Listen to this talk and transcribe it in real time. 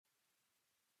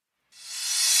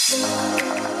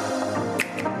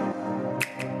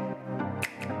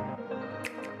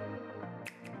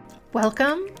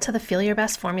Welcome to the Feel Your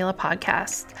Best Formula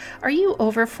podcast. Are you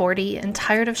over 40 and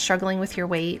tired of struggling with your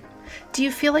weight? Do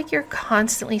you feel like you're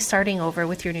constantly starting over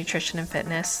with your nutrition and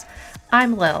fitness?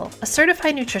 I'm Lil, a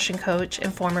certified nutrition coach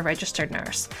and former registered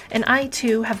nurse, and I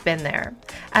too have been there.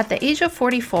 At the age of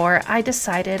 44, I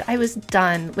decided I was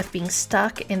done with being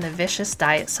stuck in the vicious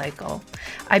diet cycle.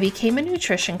 I became a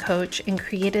nutrition coach and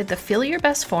created the Feel Your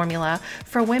Best Formula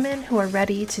for women who are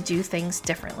ready to do things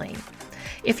differently.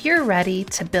 If you're ready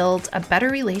to build a better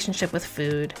relationship with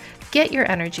food, get your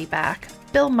energy back,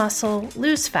 build muscle,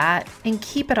 lose fat, and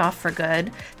keep it off for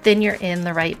good, then you're in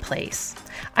the right place.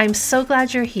 I'm so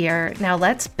glad you're here. Now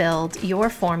let's build your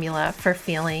formula for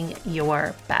feeling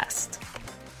your best.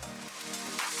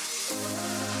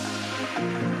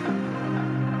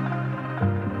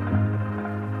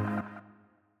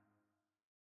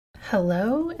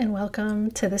 Hello and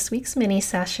welcome to this week's mini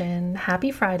session. Happy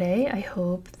Friday. I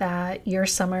hope that your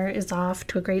summer is off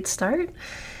to a great start.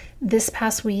 This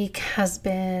past week has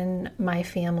been my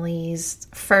family's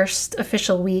first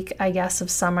official week, I guess, of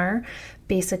summer.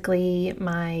 Basically,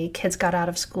 my kids got out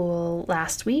of school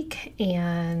last week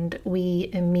and we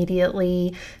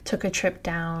immediately took a trip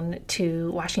down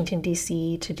to Washington,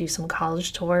 D.C. to do some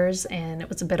college tours, and it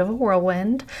was a bit of a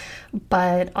whirlwind,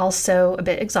 but also a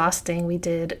bit exhausting. We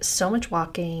did so much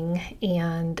walking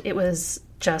and it was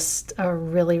just a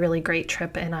really, really great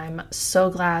trip, and I'm so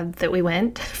glad that we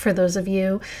went. For those of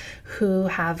you who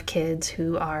have kids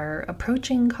who are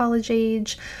approaching college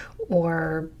age,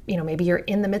 or maybe you're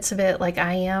in the midst of it like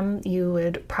I am, you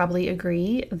would probably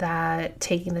agree that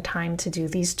taking the time to do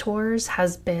these tours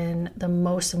has been the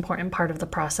most important part of the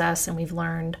process, and we've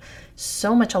learned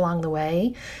so much along the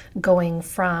way, going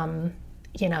from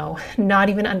not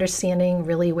even understanding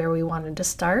really where we wanted to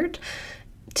start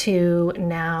to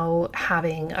now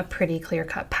having a pretty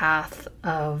clear-cut path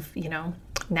of,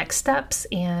 next steps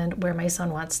and where my son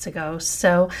wants to go.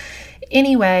 So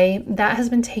anyway, that has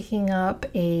been taking up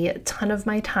a ton of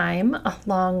my time,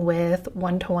 along with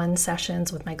one-to-one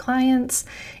sessions with my clients.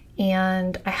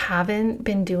 And I haven't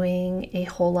been doing a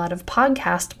whole lot of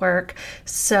podcast work.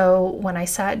 So when I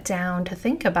sat down to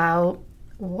think about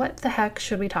what the heck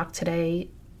should we talk today,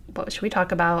 what should we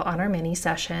talk about on our mini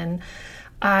session,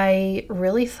 I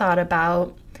really thought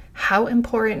about how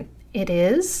important it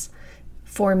is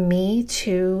for me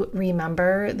to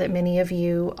remember that many of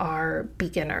you are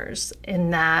beginners,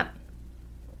 in that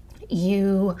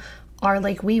you are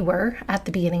like we were at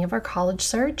the beginning of our college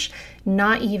search,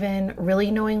 not even really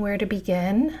knowing where to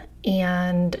begin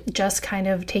and just kind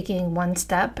of taking one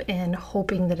step and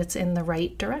hoping that it's in the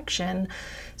right direction.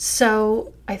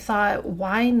 So I thought,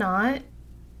 why not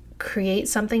create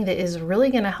something that is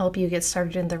really going to help you get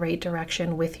started in the right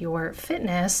direction with your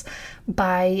fitness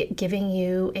by giving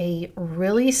you a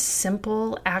really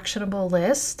simple, actionable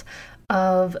list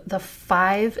of the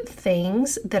 5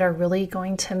 things that are really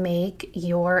going to make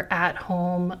your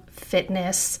at-home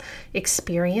fitness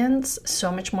experience so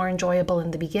much more enjoyable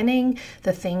in the beginning,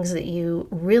 the things that you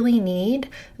really need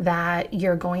that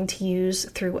you're going to use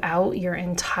throughout your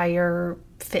entire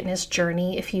fitness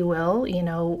journey, if you will.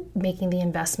 Making the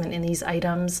investment in these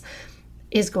items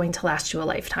is going to last you a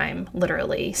lifetime,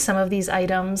 literally. Some of these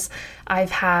items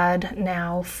I've had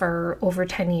now for over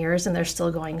 10 years and they're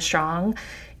still going strong.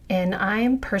 And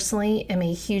I personally am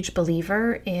a huge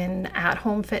believer in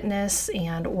at-home fitness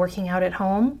and working out at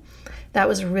home. That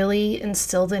was really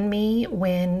instilled in me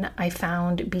when I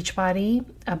found Beachbody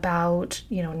about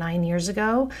 9 years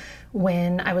ago,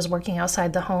 when I was working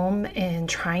outside the home and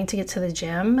trying to get to the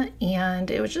gym,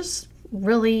 and it was just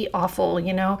really awful,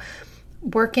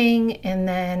 working, and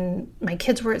then my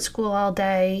kids were at school all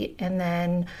day, and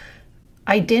then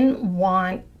I didn't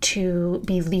want to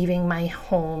be leaving my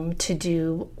home to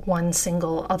do one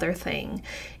single other thing.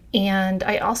 And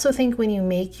I also think when you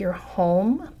make your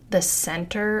home the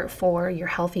center for your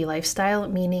healthy lifestyle,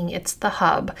 meaning it's the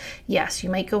hub. Yes, you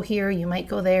might go here, you might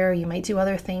go there, you might do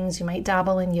other things, you might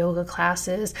dabble in yoga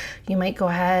classes, you might go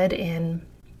ahead and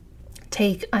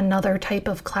take another type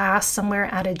of class somewhere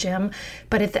at a gym.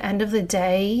 But at the end of the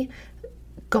day,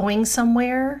 going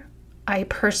somewhere, I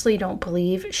personally don't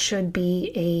believe should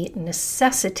be a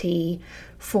necessity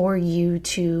for you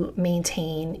to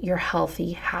maintain your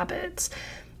healthy habits.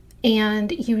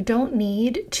 And you don't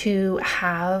need to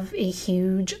have a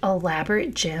huge,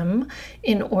 elaborate gym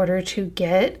in order to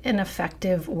get an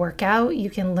effective workout. You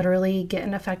can literally get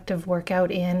an effective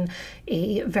workout in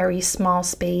a very small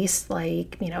space,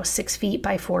 like 6 feet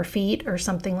by 4 feet or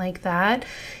something like that.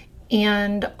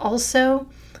 And also,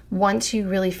 once you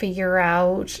really figure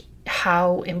out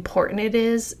how important it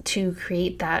is to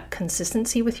create that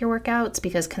consistency with your workouts,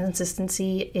 because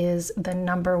consistency is the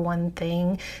number one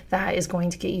thing that is going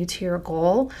to get you to your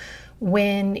goal.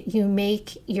 When you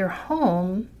make your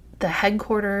home the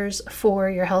headquarters for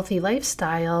your healthy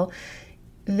lifestyle,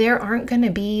 there aren't going to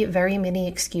be very many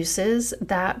excuses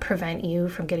that prevent you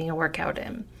from getting a workout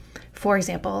in. For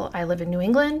example, I live in New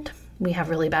England. We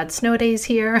have really bad snow days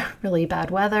here, really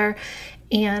bad weather.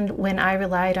 And when I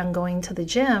relied on going to the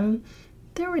gym,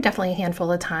 there were definitely a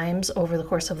handful of times over the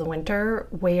course of the winter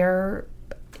where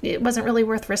it wasn't really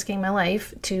worth risking my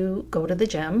life to go to the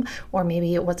gym, or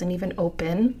maybe it wasn't even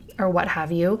open or what have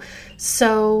you.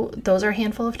 So those are a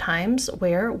handful of times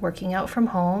where working out from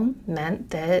home meant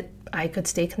that I could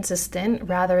stay consistent,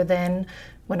 rather than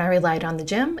when I relied on the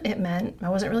gym, it meant I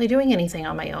wasn't really doing anything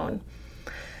on my own.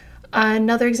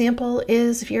 Another example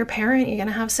is if you're a parent, you're going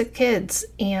to have sick kids,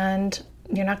 and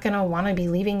you're not going to want to be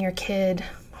leaving your kid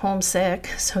homesick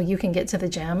so you can get to the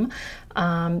gym.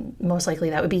 Most likely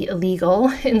that would be illegal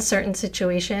in certain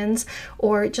situations,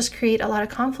 or just create a lot of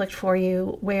conflict for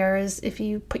you. Whereas if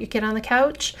you put your kid on the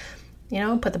couch,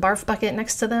 put the barf bucket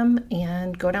next to them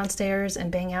and go downstairs and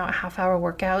bang out a half-hour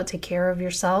workout, take care of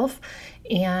yourself,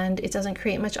 and it doesn't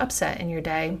create much upset in your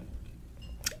day.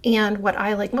 And what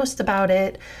I like most about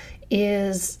it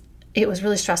is it was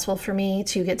really stressful for me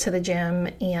to get to the gym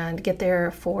and get there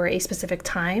for a specific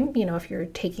time. If you're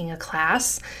taking a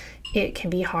class, it can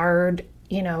be hard,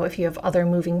 if you have other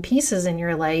moving pieces in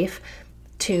your life,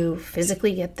 to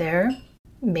physically get there,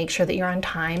 make sure that you're on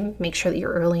time, make sure that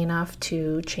you're early enough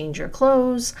to change your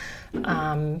clothes,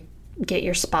 get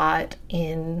your spot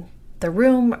in the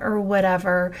room or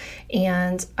whatever.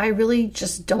 And I really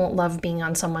just don't love being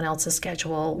on someone else's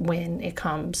schedule when it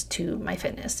comes to my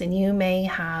fitness. And you may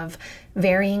have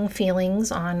varying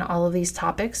feelings on all of these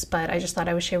topics, but I just thought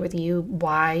I would share with you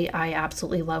why I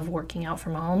absolutely love working out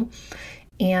from home.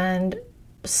 And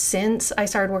since I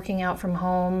started working out from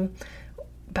home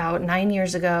about 9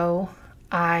 years ago,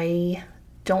 I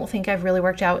don't think I've really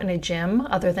worked out in a gym,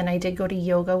 other than I did go to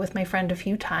yoga with my friend a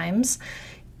few times.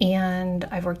 And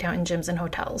I've worked out in gyms and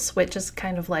hotels, which is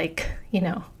kind of like,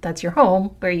 that's your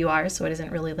home where you are. So it isn't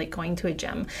really like going to a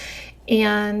gym.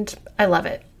 And I love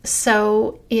it.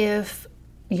 So if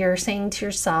you're saying to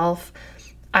yourself,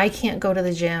 I can't go to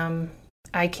the gym,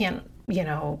 I can't,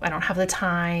 I don't have the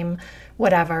time,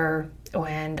 whatever,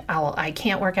 and I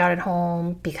can't work out at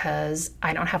home because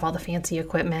I don't have all the fancy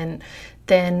equipment,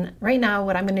 then right now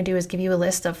what I'm going to do is give you a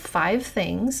list of 5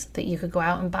 things that you could go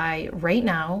out and buy right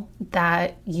now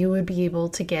that you would be able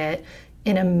to get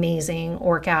an amazing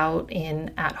workout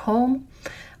in at home.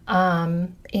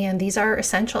 And these are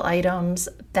essential items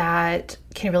that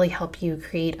can really help you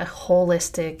create a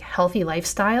holistic, healthy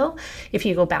lifestyle. If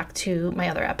you go back to my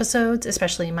other episodes,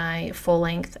 especially my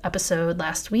full-length episode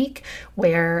last week,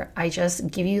 where I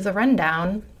just give you the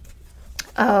rundown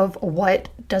of what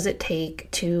does it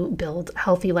take to build a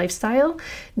healthy lifestyle,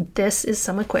 this is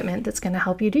some equipment that's going to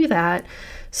help you do that.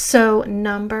 So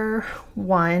number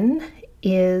 1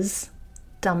 is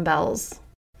dumbbells.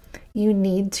 You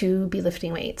need to be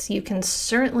lifting weights. You can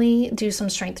certainly do some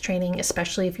strength training,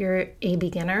 especially if you're a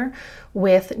beginner,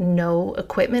 with no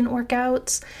equipment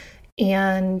workouts.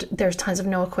 And there's tons of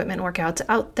no equipment workouts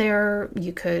out there.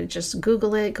 You could just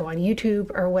Google it, go on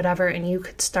YouTube or whatever, and you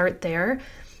could start there.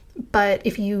 But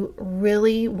if you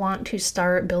really want to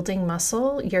start building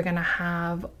muscle, you're going to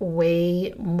have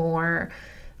way more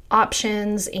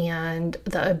options and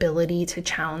the ability to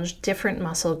challenge different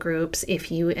muscle groups if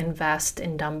you invest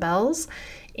in dumbbells.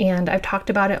 And I've talked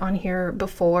about it on here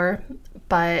before,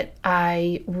 but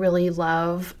I really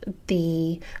love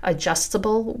the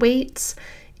adjustable weights.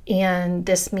 And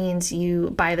this means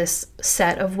you buy this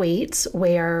set of weights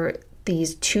where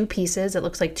these 2 pieces, it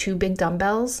looks like 2 big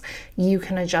dumbbells. You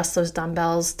can adjust those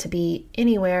dumbbells to be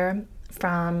anywhere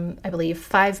from, I believe,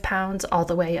 5 pounds all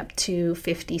the way up to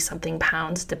 50 something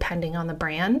pounds, depending on the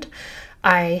brand.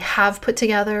 I have put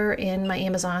together in my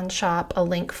Amazon shop a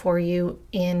link for you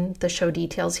in the show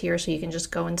details here, so you can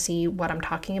just go and see what I'm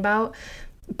talking about.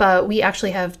 But we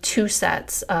actually have 2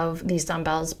 sets of these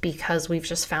dumbbells because we've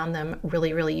just found them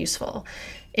really, really useful.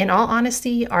 In all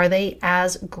honesty, are they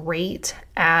as great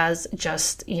as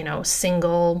just,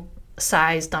 single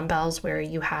size dumbbells where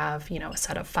you have, a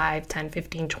set of 5, 10,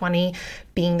 15, 20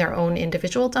 being their own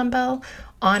individual dumbbell?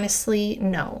 Honestly,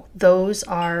 no. Those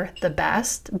are the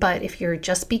best. But if you're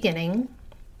just beginning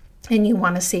and you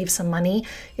want to save some money,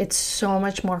 it's so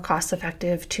much more cost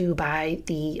effective to buy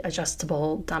the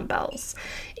adjustable dumbbells.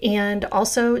 And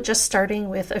also just starting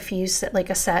with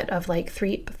a set of like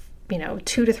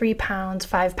 2 to 3 pounds,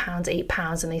 5 pounds, 8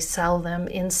 pounds, and they sell them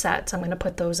in sets. I'm going to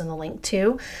put those in the link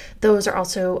too. Those are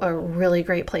also a really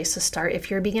great place to start if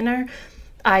you're a beginner.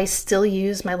 I still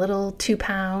use my little 2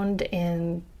 pound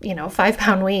and 5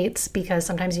 pound weights because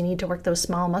sometimes you need to work those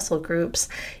small muscle groups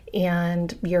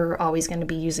and you're always going to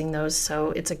be using those,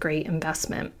 so it's a great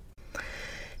investment.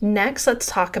 Next, let's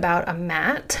talk about a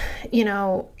mat.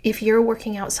 If you're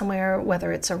working out somewhere,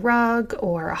 whether it's a rug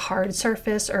or a hard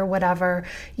surface or whatever,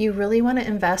 you really want to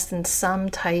invest in some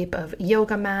type of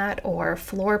yoga mat or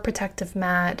floor protective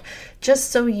mat, just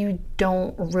so you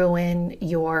don't ruin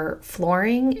your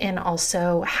flooring. And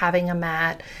also having a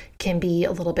mat can be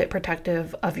a little bit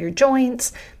protective of your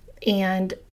joints,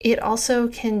 and it also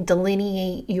can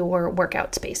delineate your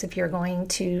workout space. If you're going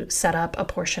to set up a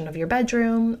portion of your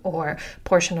bedroom or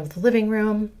portion of the living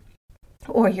room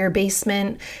or your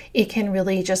basement, it can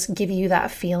really just give you that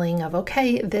feeling of,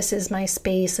 okay, this is my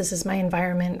space, this is my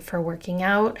environment for working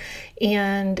out.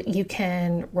 And you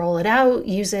can roll it out,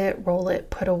 use it, roll it,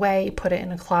 put away, put it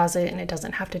in a closet, and it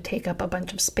doesn't have to take up a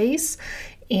bunch of space.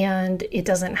 And it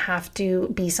doesn't have to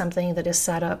be something that is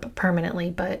set up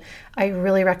permanently, but I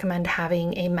really recommend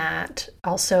having a mat.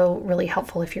 Also really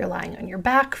helpful if you're lying on your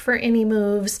back for any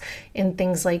moves and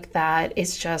things like that.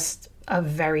 It's just a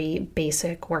very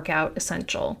basic workout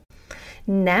essential.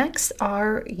 Next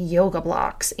are yoga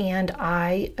blocks, and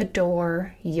I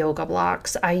adore yoga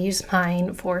blocks. I use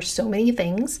mine for so many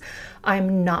things.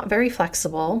 I'm not very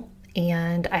flexible,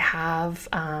 and I have,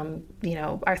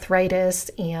 arthritis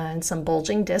and some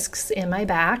bulging discs in my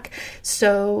back.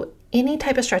 So any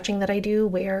type of stretching that I do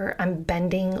where I'm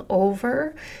bending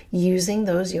over, using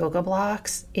those yoga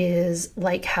blocks is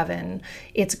like heaven.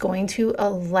 It's going to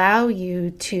allow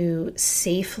you to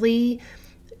safely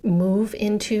move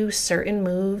into certain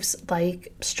moves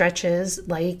like stretches,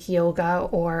 like yoga,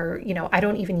 or, I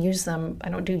don't even use them. I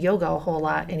don't do yoga a whole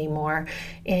lot anymore.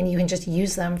 And you can just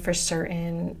use them for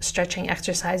certain stretching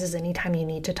exercises anytime you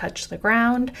need to touch the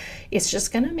ground. It's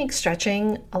just going to make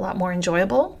stretching a lot more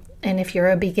enjoyable. And if you're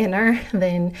a beginner,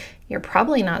 then you're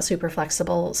probably not super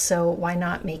flexible. So why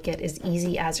not make it as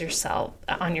easy as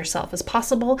on yourself as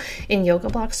possible? And yoga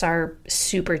blocks are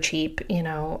super cheap.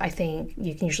 I think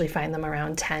you can usually find them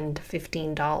around $10 to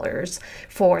 $15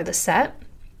 for the set.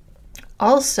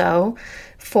 Also,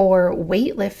 for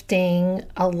weightlifting,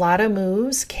 a lot of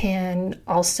moves can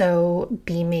also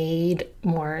be made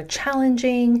more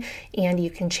challenging, and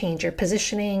you can change your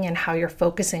positioning and how you're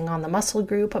focusing on the muscle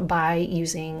group by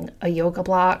using a yoga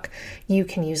block. You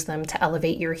can use them to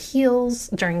elevate your heels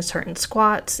during certain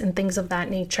squats and things of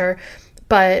that nature.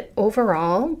 But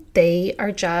overall, they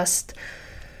are just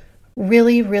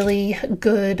really, really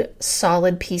good,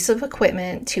 solid piece of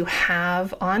equipment to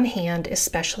have on hand,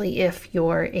 especially if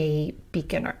you're a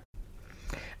beginner.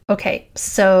 Okay,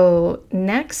 so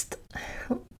next,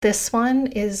 this one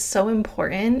is so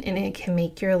important and it can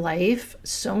make your life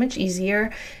so much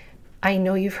easier. I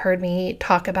know you've heard me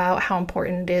talk about how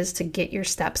important it is to get your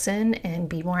steps in and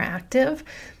be more active.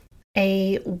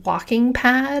 A walking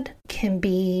pad can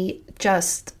be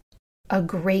just a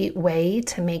great way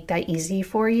to make that easy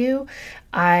for you.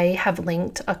 I have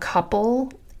linked a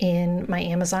couple in my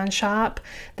Amazon shop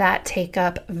that take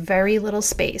up very little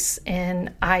space,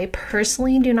 and I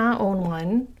personally do not own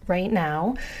one right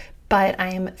now, but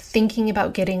I am thinking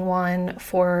about getting one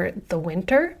for the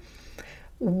winter.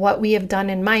 What we have done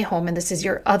in my home, and this is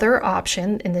your other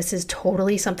option, and this is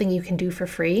totally something you can do for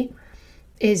free,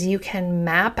 is you can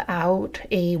map out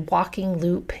a walking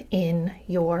loop in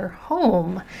your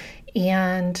home.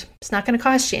 And it's not going to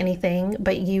cost you anything,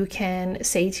 but you can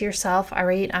say to yourself, all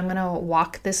right, I'm going to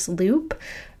walk this loop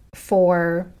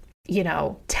for,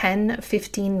 10,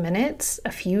 15 minutes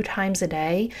a few times a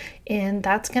day. And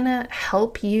that's going to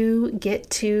help you get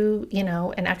to,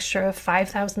 an extra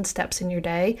 5,000 steps in your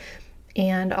day.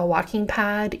 And a walking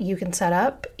pad you can set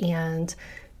up, and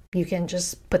you can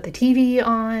just put the TV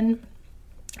on,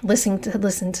 listen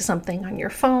to something on your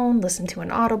phone, listen to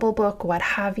an Audible book, what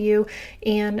have you,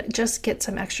 and just get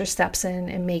some extra steps in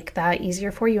and make that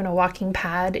easier for you. And a walking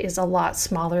pad is a lot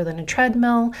smaller than a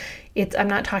treadmill. I'm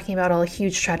not talking about a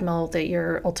huge treadmill that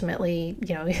you're ultimately,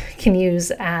 can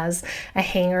use as a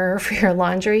hanger for your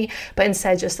laundry, but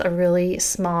instead just a really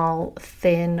small,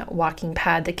 thin walking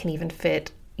pad that can even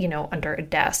fit, under a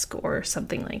desk or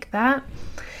something like that.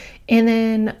 And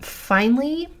then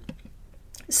finally,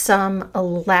 some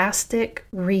elastic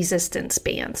resistance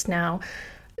bands. Now,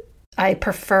 I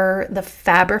prefer the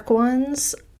fabric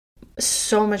ones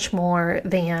so much more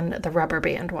than the rubber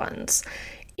band ones.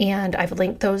 And I've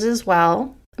linked those as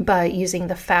well. But using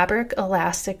the fabric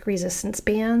elastic resistance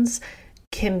bands,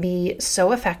 can be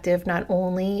so effective not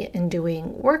only in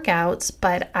doing workouts,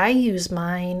 but I use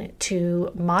mine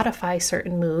to modify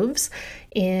certain moves.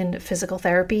 In physical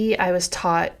therapy, I was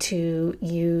taught to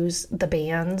use the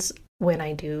bands when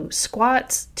I do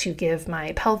squats to give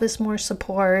my pelvis more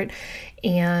support,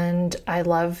 and I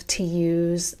love to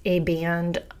use a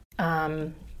band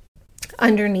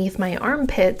underneath my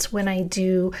armpits when I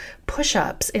do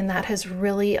push-ups, and that has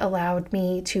really allowed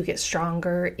me to get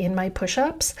stronger in my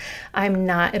push-ups. I'm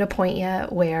not at a point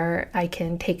yet where I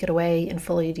can take it away and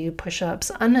fully do push-ups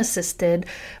unassisted,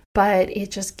 but it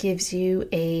just gives you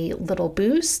a little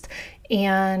boost.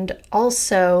 And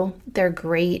also, they're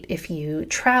great if you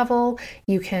travel.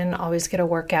 You can always get a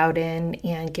workout in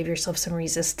and give yourself some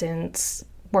resistance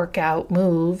workout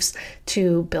moves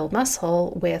to build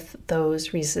muscle with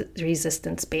those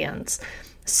resistance bands.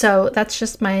 So that's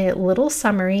just my little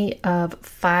summary of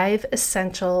 5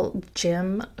 essential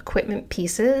gym equipment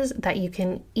pieces that you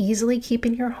can easily keep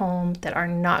in your home that are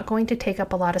not going to take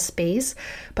up a lot of space,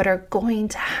 but are going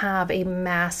to have a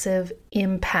massive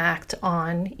impact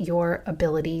on your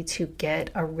ability to get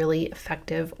a really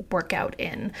effective workout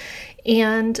in.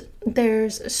 And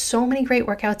there's so many great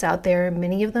workouts out there.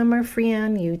 Many of them are free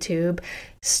on YouTube.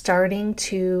 Starting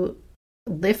to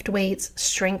lift weights,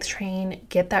 strength train,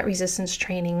 get that resistance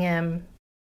training in.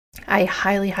 I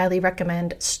highly, highly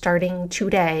recommend starting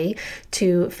today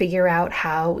to figure out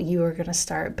how you are going to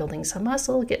start building some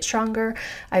muscle, get stronger.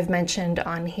 I've mentioned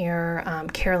on here,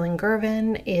 Carolyn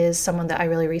Gervin is someone that I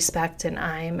really respect, and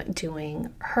I'm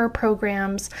doing her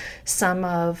programs. Some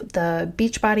of the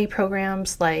Beachbody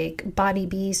programs like Body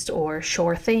Beast or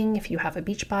Sure Thing, if you have a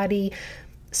Beachbody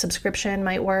subscription,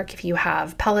 might work. If you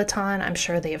have Peloton, I'm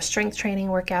sure they have strength training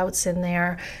workouts in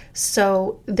there.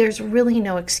 So there's really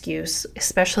no excuse,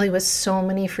 especially with so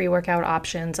many free workout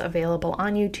options available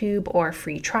on YouTube or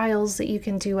free trials that you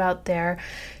can do out there.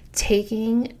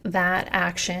 Taking that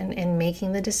action and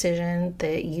making the decision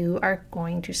that you are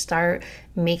going to start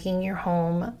making your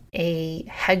home a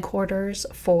headquarters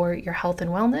for your health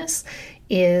and wellness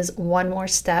is one more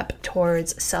step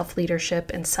towards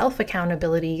self-leadership and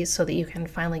self-accountability so that you can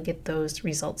finally get those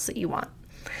results that you want.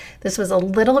 This was a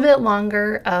little bit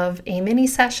longer of a mini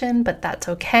session, but that's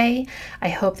okay. I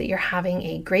hope that you're having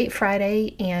a great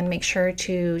Friday, and make sure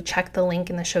to check the link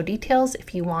in the show details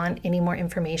if you want any more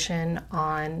information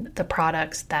on the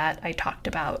products that I talked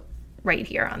about right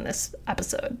here on this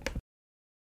episode.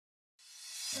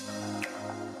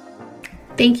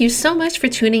 Thank you so much for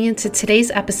tuning into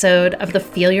today's episode of the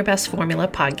Feel Your Best Formula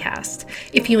podcast.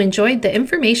 If you enjoyed the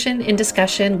information and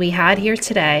discussion we had here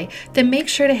today, then make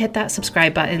sure to hit that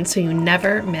subscribe button so you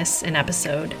never miss an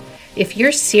episode. If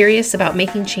you're serious about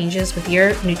making changes with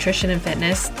your nutrition and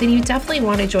fitness, then you definitely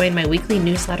want to join my weekly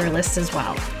newsletter list as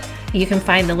well. You can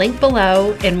find the link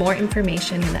below and more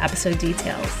information in the episode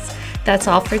details. That's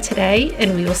all for today,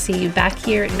 and we will see you back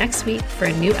here next week for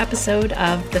a new episode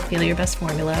of the Feel Your Best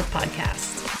Formula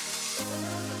podcast.